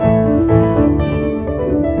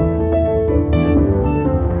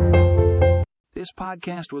This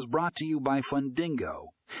podcast was brought to you by Fundingo.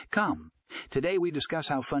 Come. Today we discuss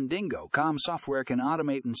how Fundingo, COM software, can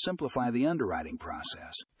automate and simplify the underwriting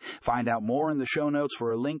process. Find out more in the show notes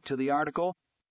for a link to the article